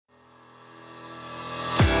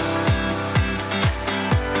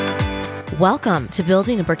Welcome to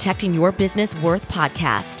Building and Protecting Your Business Worth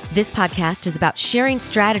podcast. This podcast is about sharing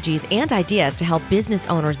strategies and ideas to help business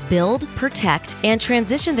owners build, protect, and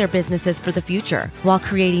transition their businesses for the future while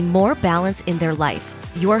creating more balance in their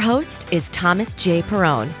life. Your host is Thomas J.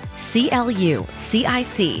 Perrone, CLU,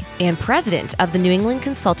 CIC, and president of the New England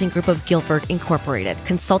Consulting Group of Guilford, Incorporated,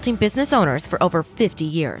 consulting business owners for over 50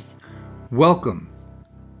 years. Welcome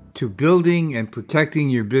to Building and Protecting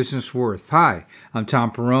Your Business Worth. Hi, I'm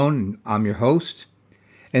Tom Perrone, and I'm your host.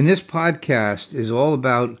 And this podcast is all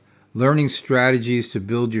about learning strategies to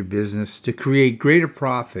build your business, to create greater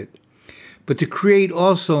profit, but to create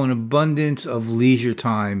also an abundance of leisure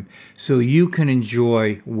time so you can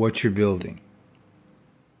enjoy what you're building.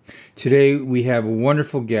 Today we have a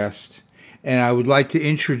wonderful guest, and I would like to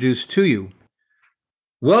introduce to you,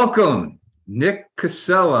 welcome, Nick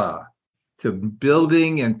Casella, to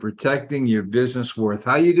Building and Protecting Your Business Worth.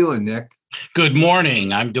 How you doing, Nick? Good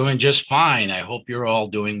morning. I'm doing just fine. I hope you're all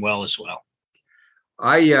doing well as well.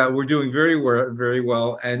 We're doing very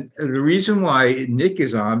well. And the reason why Nick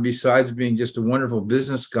is on, besides being just a wonderful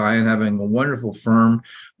business guy and having a wonderful firm,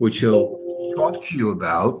 which he'll talk to you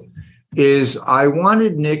about, is I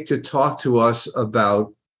wanted Nick to talk to us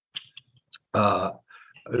about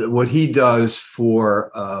what he does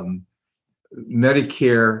for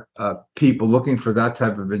Medicare people looking for that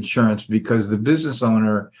type of insurance, because the business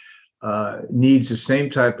owner needs the same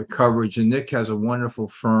type of coverage, and Nick has a wonderful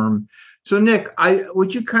firm. So Nick,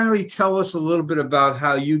 would you kindly tell us a little bit about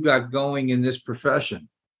how you got going in this profession?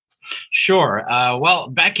 Sure. Well,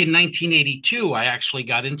 back in 1982, I actually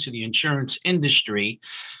got into the insurance industry.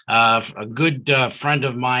 A good friend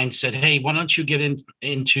of mine said, "Hey, why don't you get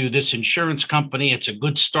into this insurance company? It's a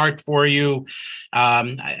good start for you."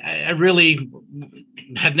 I really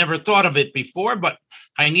had never thought of it before, but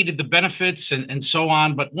I needed the benefits and so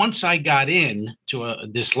on. But once I got in to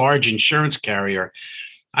this large insurance carrier,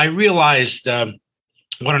 I realized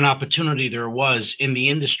what an opportunity there was in the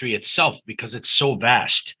industry itself, because it's so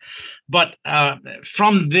vast. But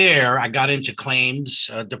from there, I got into claims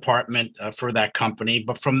department for that company.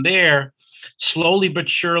 But from there, slowly but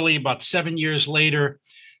surely, about 7 years later,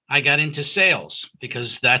 I got into sales,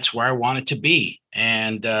 because that's where I wanted to be.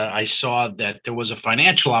 And I saw that there was a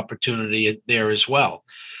financial opportunity there as well.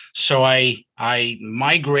 So I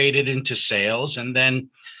migrated into sales. And then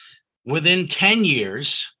within 10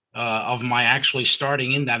 years of my actually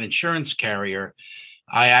starting in that insurance carrier,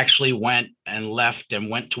 I actually went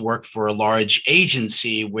to work for a large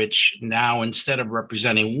agency, which now, instead of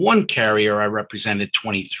representing one carrier, I represented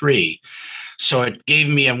 23. So it gave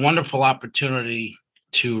me a wonderful opportunity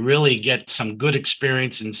to really get some good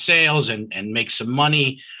experience in sales and make some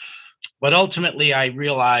money. But ultimately, I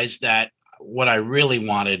realized that what I really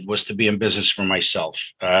wanted was to be in business for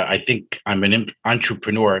myself. I think I'm an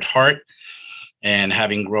entrepreneur at heart. And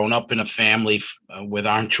having grown up in a family with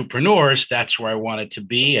entrepreneurs, that's where I wanted to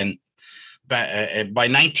be. And by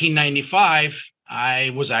 1995, I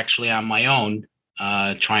was actually on my own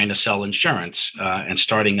trying to sell insurance and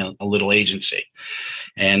starting a little agency.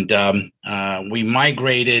 And we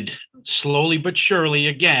migrated slowly but surely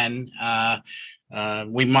again.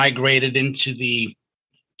 We migrated into the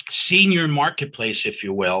senior marketplace, if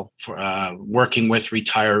you will, for working with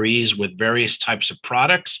retirees with various types of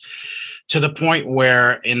products, to the point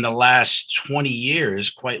where in the last 20 years,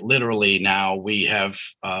 quite literally now, we have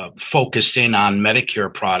focused in on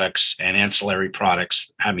Medicare products and ancillary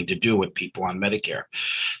products having to do with people on Medicare.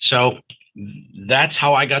 So that's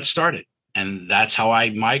how I got started, and that's how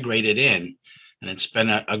I migrated in. And it's been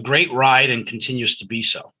a great ride and continues to be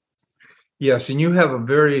so. Yes, and you have a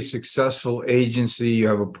very successful agency, you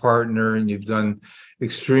have a partner, and you've done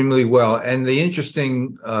extremely well. And the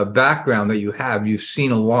interesting background that you've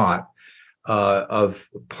seen a lot of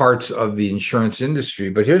parts of the insurance industry.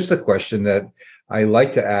 But here's the question that I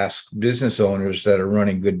like to ask business owners that are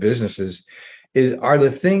running good businesses are the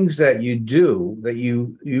things that you do that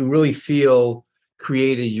you really feel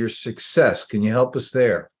created your success? Can you help us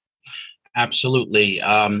there? Absolutely.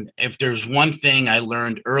 If there's one thing I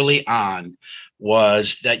learned early on,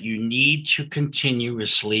 was that you need to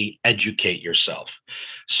continuously educate yourself.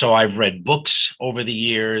 So I've read books over the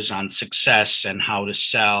years on success and how to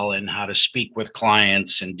sell and how to speak with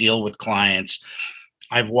clients and deal with clients.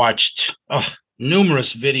 I've watched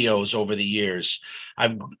numerous videos over the years.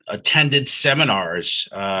 I've attended seminars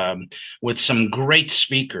with some great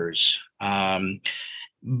speakers.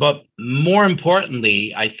 But more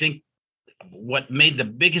importantly, I think what made the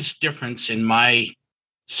biggest difference in my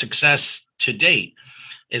success to date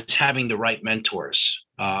is having the right mentors.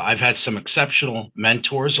 I've had some exceptional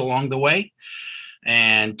mentors along the way,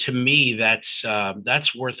 And to me, that's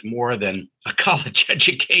worth more than a college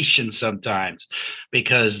education sometimes,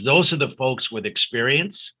 because those are the folks with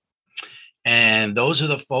experience, and those are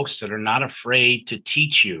the folks that are not afraid to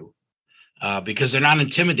teach you, because they're not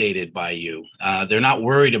intimidated by you. They're not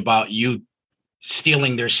worried about you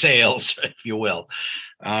stealing their sales, if you will.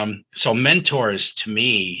 So mentors to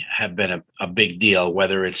me have been a big deal,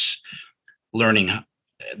 whether it's learning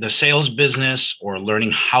the sales business or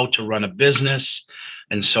learning how to run a business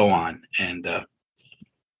and so on. And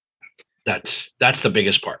that's the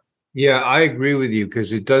biggest part. Yeah, I agree with you,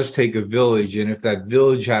 because it does take a village. And if that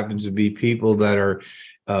village happens to be people that are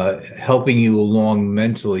helping you along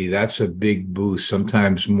mentally, that's a big boost,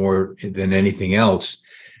 sometimes more than anything else.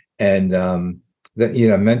 And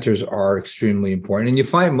that, mentors are extremely important. And you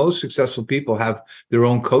find most successful people have their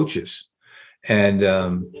own coaches. And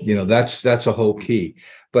that's a whole key.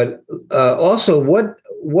 But also,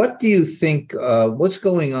 what do you think? What's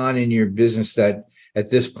going on in your business that at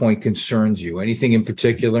this point concerns you? Anything in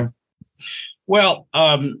particular? Well,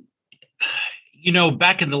 back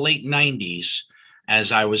in the late 90s,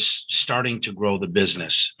 as I was starting to grow the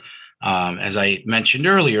business, as I mentioned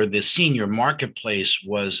earlier, the senior marketplace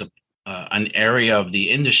was an area of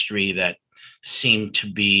the industry that seemed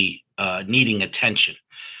to be needing attention.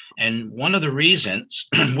 And one of the reasons,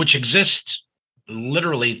 which exists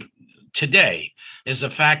literally today, is the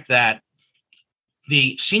fact that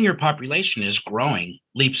the senior population is growing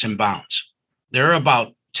leaps and bounds. There are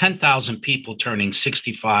about 10,000 people turning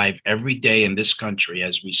 65 every day in this country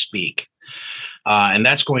as we speak. And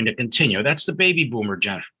that's going to continue. That's the baby boomer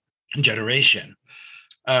generation.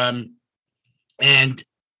 And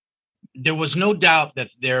there was no doubt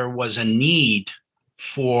that there was a need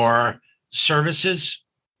for services,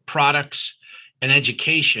 products, and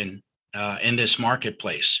education in this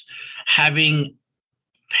marketplace. Having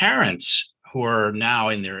parents who are now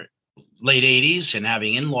in their late 80s and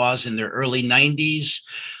having in-laws in their early 90s.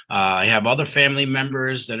 I have other family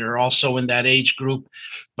members that are also in that age group.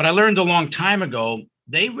 But I learned a long time ago,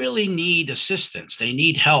 they really need assistance. They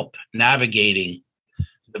need help navigating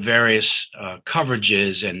the various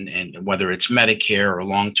coverages and whether it's Medicare or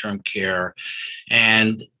long-term care.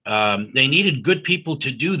 And they needed good people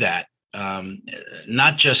to do that.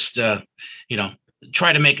 Not just,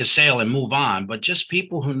 try to make a sale and move on, but just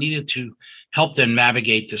people who needed to help them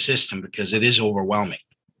navigate the system, because it is overwhelming.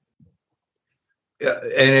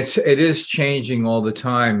 And it is changing all the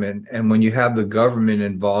time. And when you have the government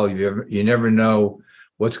involved, you never know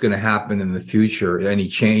what's going to happen in the future, any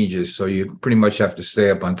changes. So you pretty much have to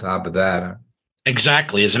stay up on top of that. Huh?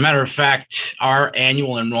 Exactly. As a matter of fact, our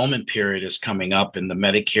annual enrollment period is coming up in the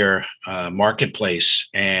Medicare marketplace.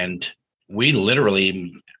 And we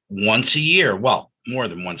literally once a year, well, more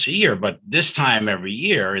than once a year, but this time every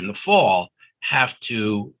year in the fall, have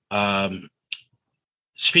to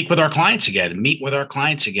speak with our clients again, meet with our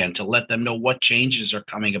clients again to let them know what changes are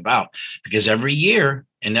coming about. Because every year,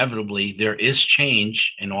 inevitably, there is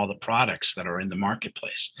change in all the products that are in the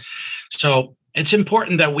marketplace. So it's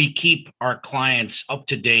important that we keep our clients up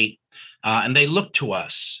to date and they look to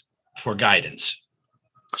us for guidance.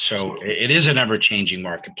 So it is an ever-changing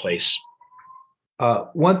marketplace.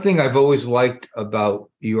 One thing I've always liked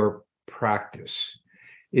about your practice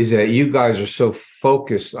is that you guys are so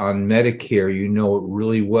focused on Medicare. You know it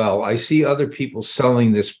really well. I see other people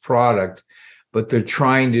selling this product, but they're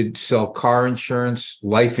trying to sell car insurance,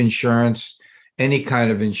 life insurance, any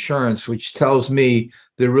kind of insurance, which tells me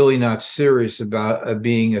they're really not serious about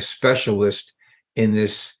being a specialist in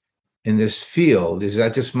this field. Is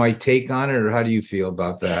that just my take on it, or how do you feel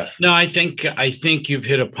about that? No, I think you've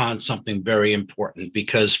hit upon something very important,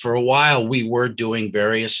 because for a while we were doing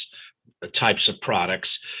various types of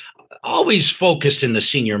products, always focused in the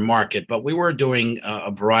senior market, but we were doing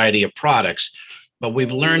a variety of products. But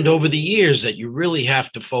we've learned over the years that you really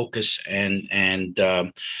have to focus and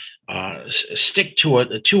stick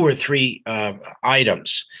to two or three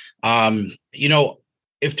items.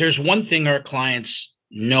 If there's one thing our clients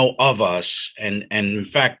know of us and in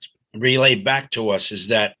fact relay back to us, is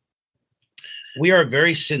that we are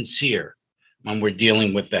very sincere when we're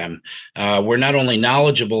dealing with them. We're not only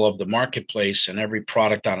knowledgeable of the marketplace and every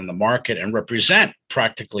product out on the market and represent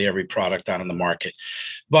practically every product out on the market,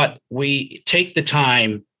 but we take the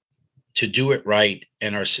time to do it right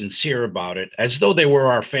and are sincere about it as though they were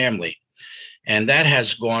our family. And that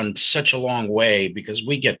has gone such a long way, because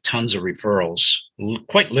we get tons of referrals,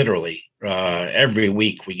 quite literally. Every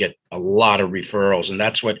week we get a lot of referrals, and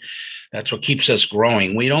that's what keeps us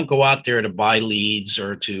growing. We don't go out there to buy leads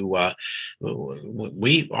or to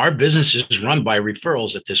our business is run by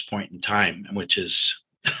referrals at this point in time, which is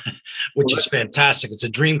which is fantastic. It's a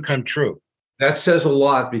dream come true. That says a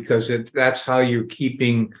lot because that's how you're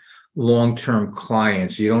keeping long-term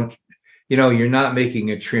clients. You're not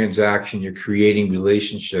making a transaction, you're creating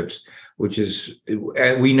relationships, which is,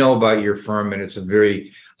 and we know about your firm, and it's a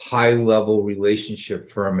very high-level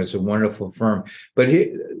relationship firm. It's a wonderful firm. But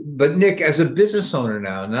Nick, as a business owner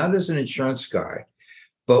now, not as an insurance guy,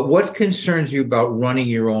 but what concerns you about running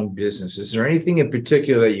your own business? Is there anything in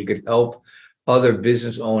particular that you could help other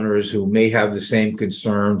business owners who may have the same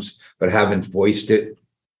concerns but haven't voiced it?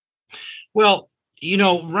 Well,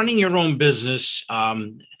 running your own business,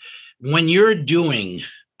 when you're doing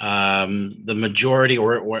the majority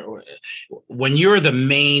or when you're the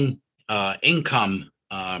main income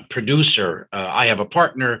producer, I have a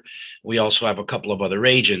partner. We also have a couple of other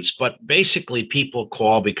agents, but basically people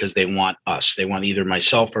call because they want us. They want either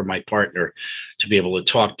myself or my partner to be able to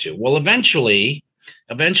talk to. Well, eventually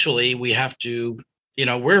we have to,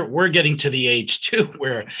 we're getting to the age too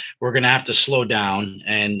where we're going to have to slow down,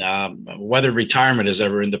 and whether retirement is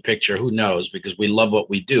ever in the picture, who knows, because we love what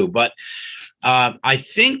we do. But I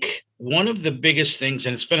think one of the biggest things,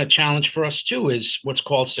 and it's been a challenge for us too, is what's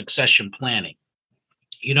called succession planning.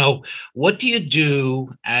 What do you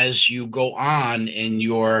do as you go on in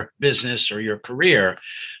your business or your career?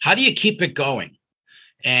 How do you keep it going?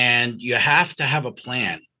 And you have to have a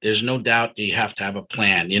plan. There's no doubt you have to have a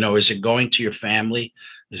plan. Is it going to your family?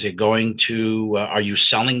 Is it going to, are you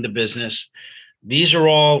selling the business? These are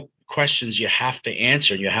all questions you have to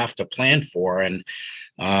answer, you have to plan for. And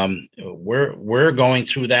we're going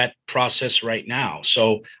through that process right now.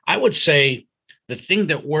 So I would say the thing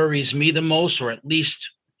that worries me the most, or at least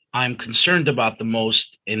I'm concerned about the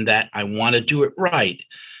most, in that I want to do it right,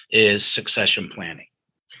 is succession planning.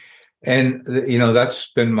 And,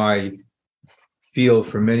 that's been my field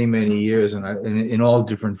for many, many years, and in all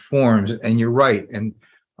different forms. And you're right. And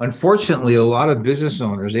unfortunately, a lot of business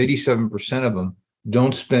owners, 87% of them,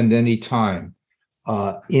 don't spend any time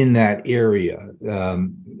in that area.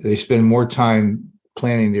 They spend more time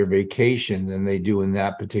planning their vacation than they do in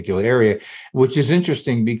that particular area, which is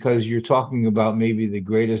interesting because you're talking about maybe the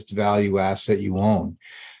greatest value asset you own.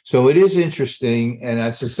 So it is interesting.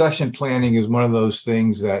 And succession planning is one of those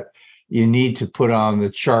things that you need to put on the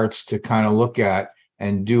charts to kind of look at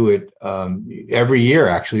and do it every year,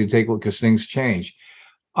 actually, to take a look, because things change.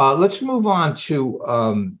 Let's move on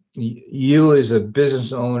to you as a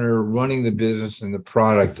business owner running the business and the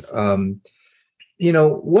product.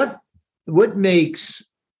 What makes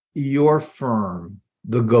your firm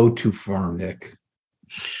the go-to firm, Nick?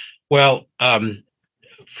 Well,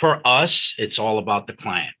 for us, it's all about the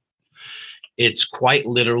client. It's quite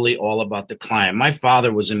literally all about the client. My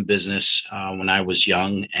father was in business when I was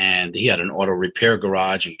young, and he had an auto repair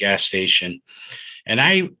garage and gas station. And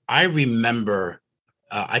I remember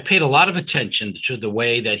I paid a lot of attention to the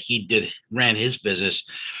way that he ran his business,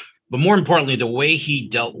 but more importantly, the way he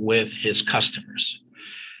dealt with his customers.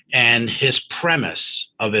 And his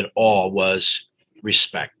premise of it all was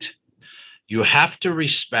respect. You have to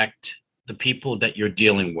respect the people that you're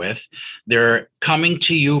dealing with. They're coming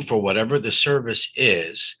to you for whatever the service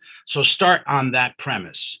is. So start on that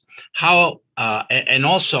premise. And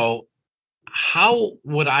also, how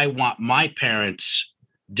would I want my parents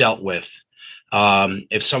dealt with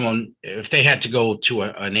if they had to go to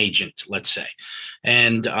an agent, let's say?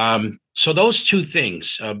 And so those two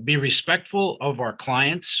things, be respectful of our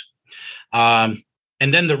clients.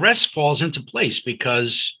 And then the rest falls into place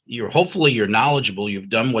because hopefully you're knowledgeable. You've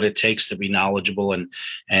done what it takes to be knowledgeable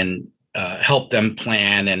and help them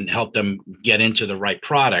plan and help them get into the right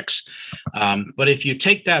products. But if you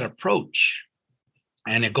take that approach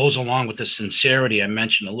and it goes along with the sincerity I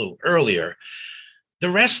mentioned a little earlier, the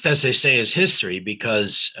rest, as they say, is history,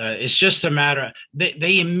 because it's just a matter.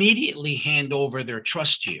 They immediately hand over their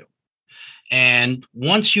trust to you. And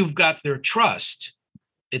once you've got their trust,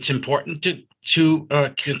 it's important to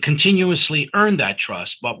continuously earn that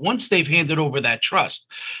trust. But once they've handed over that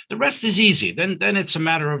trust, the rest is easy. Then it's a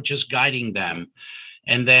matter of just guiding them.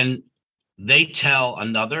 And then they tell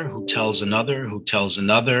another who tells another who tells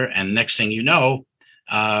another. And next thing you know,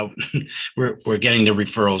 we're getting the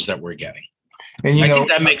referrals that we're getting. And I think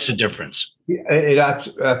that makes a difference. It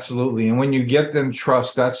absolutely. And when you get them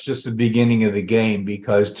trust, that's just the beginning of the game,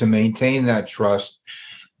 because to maintain that trust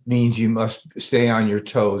means you must stay on your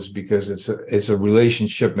toes, because it's a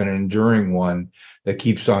relationship and an enduring one that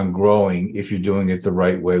keeps on growing if you're doing it the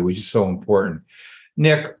right way, which is so important.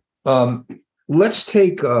 Nick, let's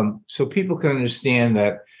take so people can understand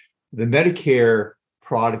that the Medicare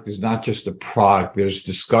product is not just a product. There's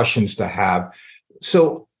discussions to have.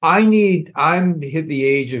 So I'm hit the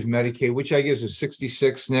age of Medicaid, which I guess is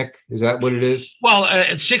 66, Nick. Is that what it is? Well,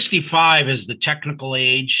 at 65 is the technical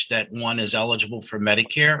age that one is eligible for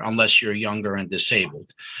Medicare, unless you're younger and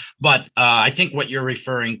disabled. But I think what you're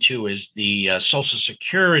referring to is the Social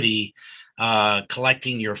Security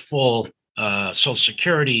collecting your full Social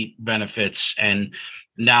Security benefits, and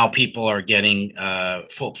now people are getting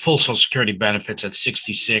full Social Security benefits at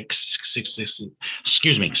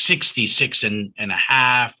 66 and a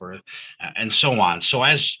half, or and so on. So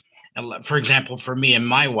as for example, for me and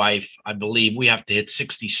my wife, I believe we have to hit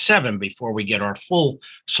 67 before we get our full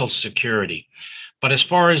Social Security. But as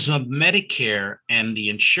far as Medicare and the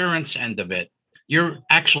insurance end of it, you're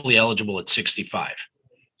actually eligible at 65.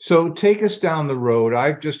 So take us down the road.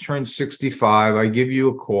 I've just turned 65. I give you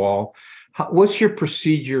a call. What's your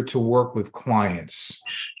procedure to work with clients?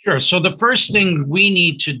 Sure. So the first thing we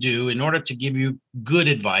need to do in order to give you good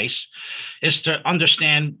advice is to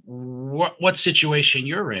understand what situation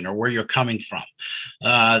you're in or where you're coming from.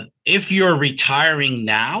 If you're retiring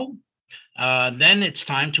now, then it's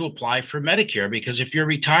time to apply for Medicare, because if you're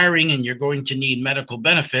retiring and you're going to need medical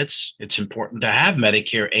benefits, it's important to have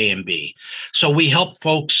Medicare A and B. So we help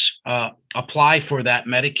folks apply for that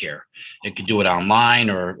Medicare. They can do it online,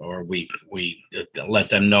 or we let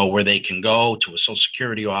them know where they can go to a Social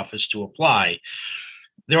Security office to apply.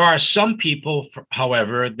 There are some people,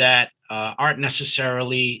 however, that aren't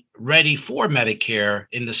necessarily ready for Medicare,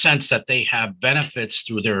 in the sense that they have benefits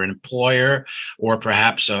through their employer, or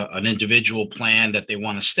perhaps an individual plan that they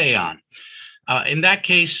want to stay on. In that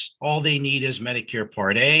case, all they need is Medicare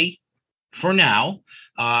Part A for now.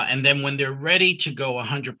 And then when they're ready to go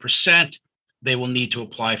 100%, they will need to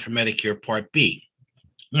apply for Medicare Part B.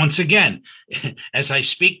 Once again, as I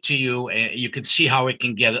speak to you, you can see how it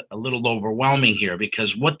can get a little overwhelming here,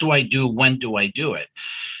 because what do I do? When do I do it?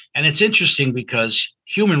 And it's interesting because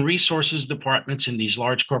human resources departments in these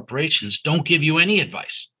large corporations don't give you any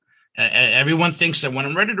advice. Everyone thinks that when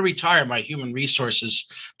I'm ready to retire, my human resources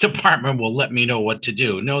department will let me know what to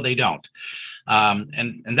do. No, they don't.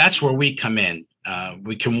 And that's where we come in.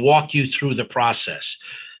 We can walk you through the process.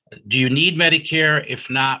 Do you need Medicare? If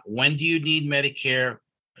not, when do you need Medicare?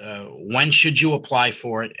 When should you apply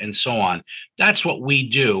for it? And so on. That's what we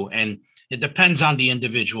do. And it depends on the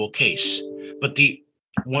individual case. But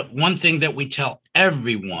one thing that we tell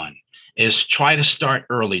everyone is try to start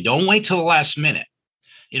early. Don't wait till the last minute.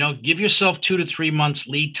 Give yourself 2 to 3 months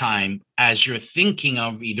lead time as you're thinking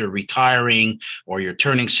of either retiring or you're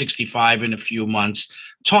turning 65 in a few months.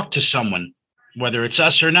 Talk to someone, whether it's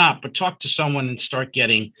us or not, but talk to someone and start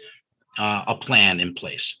getting a plan in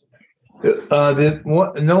place.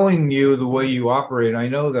 Knowing you, the way you operate, I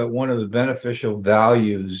know that one of the beneficial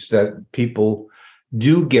values that people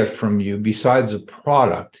do get from you, besides the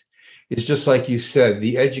product, is just like you said,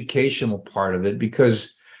 the educational part of it,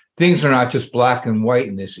 because things are not just black and white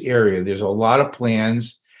in this area. There's a lot of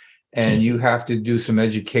plans, and you have to do some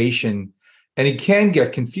education, and it can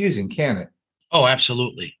get confusing, can it? Oh,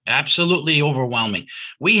 absolutely. Absolutely overwhelming.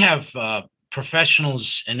 We have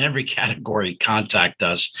professionals in every category contact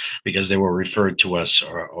us because they were referred to us,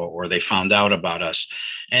 or they found out about us.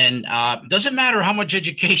 And doesn't matter how much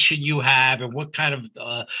education you have and what kind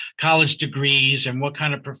of college degrees and what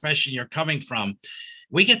kind of profession you're coming from,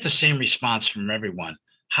 we get the same response from everyone.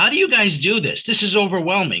 How do you guys do this? This is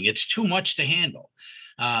overwhelming. It's too much to handle.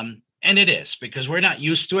 And it is, because we're not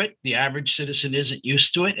used to it. The average citizen isn't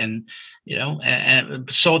used to it. And,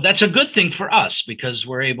 and so that's a good thing for us, because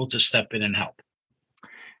we're able to step in and help.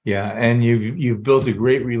 Yeah. And you've built a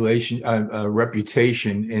great reputation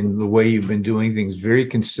in the way you've been doing things, very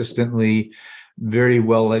consistently, very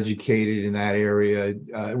well educated in that area,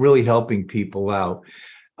 really helping people out.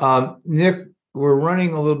 Nick, we're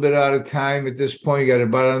running a little bit out of time at this point. You got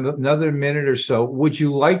about another minute or so. Would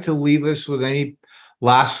you like to leave us with any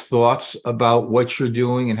last thoughts about what you're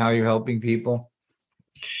doing and how you're helping people?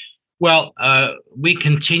 Well, we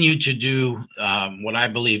continue to do what I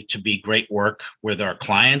believe to be great work with our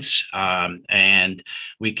clients, and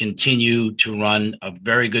we continue to run a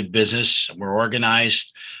very good business. We're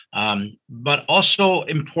organized, but also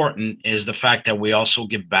important is the fact that we also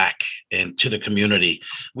give back to the community.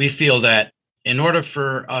 We feel that in order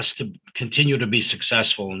for us to continue to be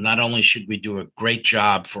successful, not only should we do a great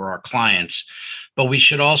job for our clients, but we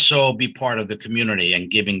should also be part of the community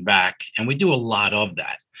and giving back. And we do a lot of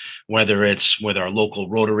that, whether it's with our local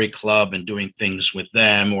Rotary Club and doing things with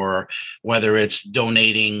them, or whether it's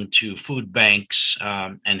donating to food banks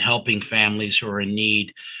and helping families who are in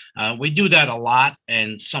need. We do that a lot.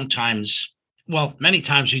 And sometimes, many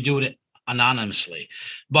times we do it anonymously,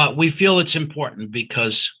 but we feel it's important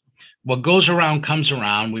because what goes around comes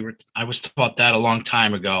around. I was taught that a long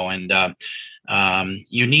time ago, and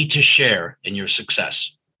you need to share in your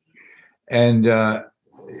success. And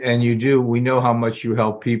you do. We know how much you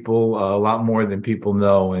help people, a lot more than people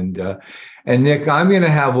know. And Nick, I'm going to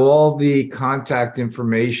have all the contact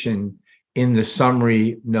information in the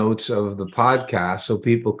summary notes of the podcast, so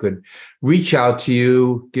people could reach out to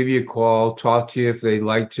you, give you a call, talk to you if they'd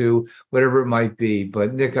like to, whatever it might be.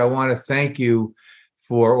 But Nick, I want to thank you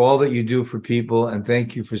for all that you do for people, and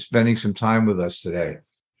thank you for spending some time with us today.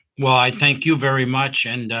 Well, I thank you very much,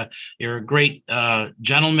 and you're a great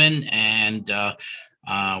gentleman, and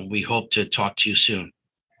we hope to talk to you soon.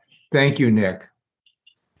 Thank you, Nick.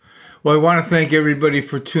 Well, I want to thank everybody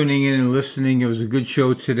for tuning in and listening. It was a good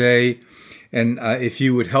show today. And if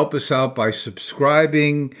you would help us out by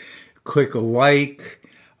subscribing, click a like.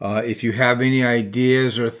 If you have any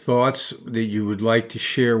ideas or thoughts that you would like to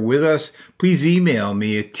share with us, please email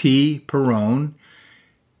me at tperrone,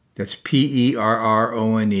 that's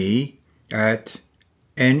PERRONE, at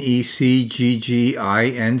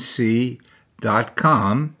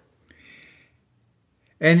necgginc.com.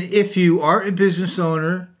 And if you are a business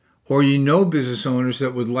owner, or you know business owners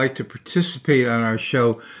that would like to participate on our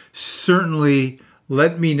show, certainly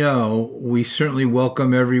let me know. We certainly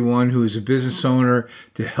welcome everyone who is a business owner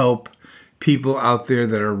to help people out there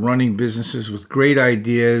that are running businesses with great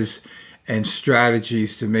ideas and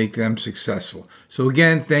strategies to make them successful. So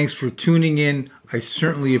again, thanks for tuning in. I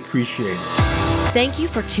certainly appreciate it. Thank you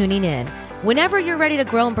for tuning in. Whenever you're ready to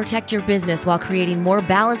grow and protect your business while creating more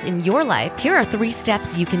balance in your life, here are 3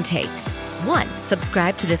 steps you can take. 1.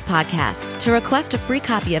 Subscribe to this podcast. To request a free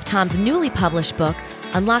copy of Tom's newly published book,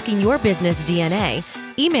 Unlocking Your Business DNA,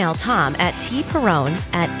 email Tom at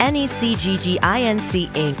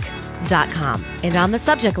tperrone@necgginc.com. And on the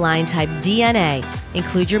subject line, type DNA.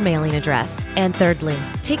 Include your mailing address. And thirdly,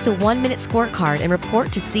 take the 1-minute scorecard and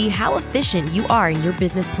report to see how efficient you are in your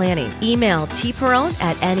business planning. Email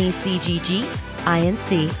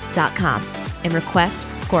tperrone@necgginc.com and request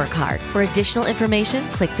scorecard. For additional information,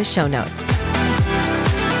 click the show notes.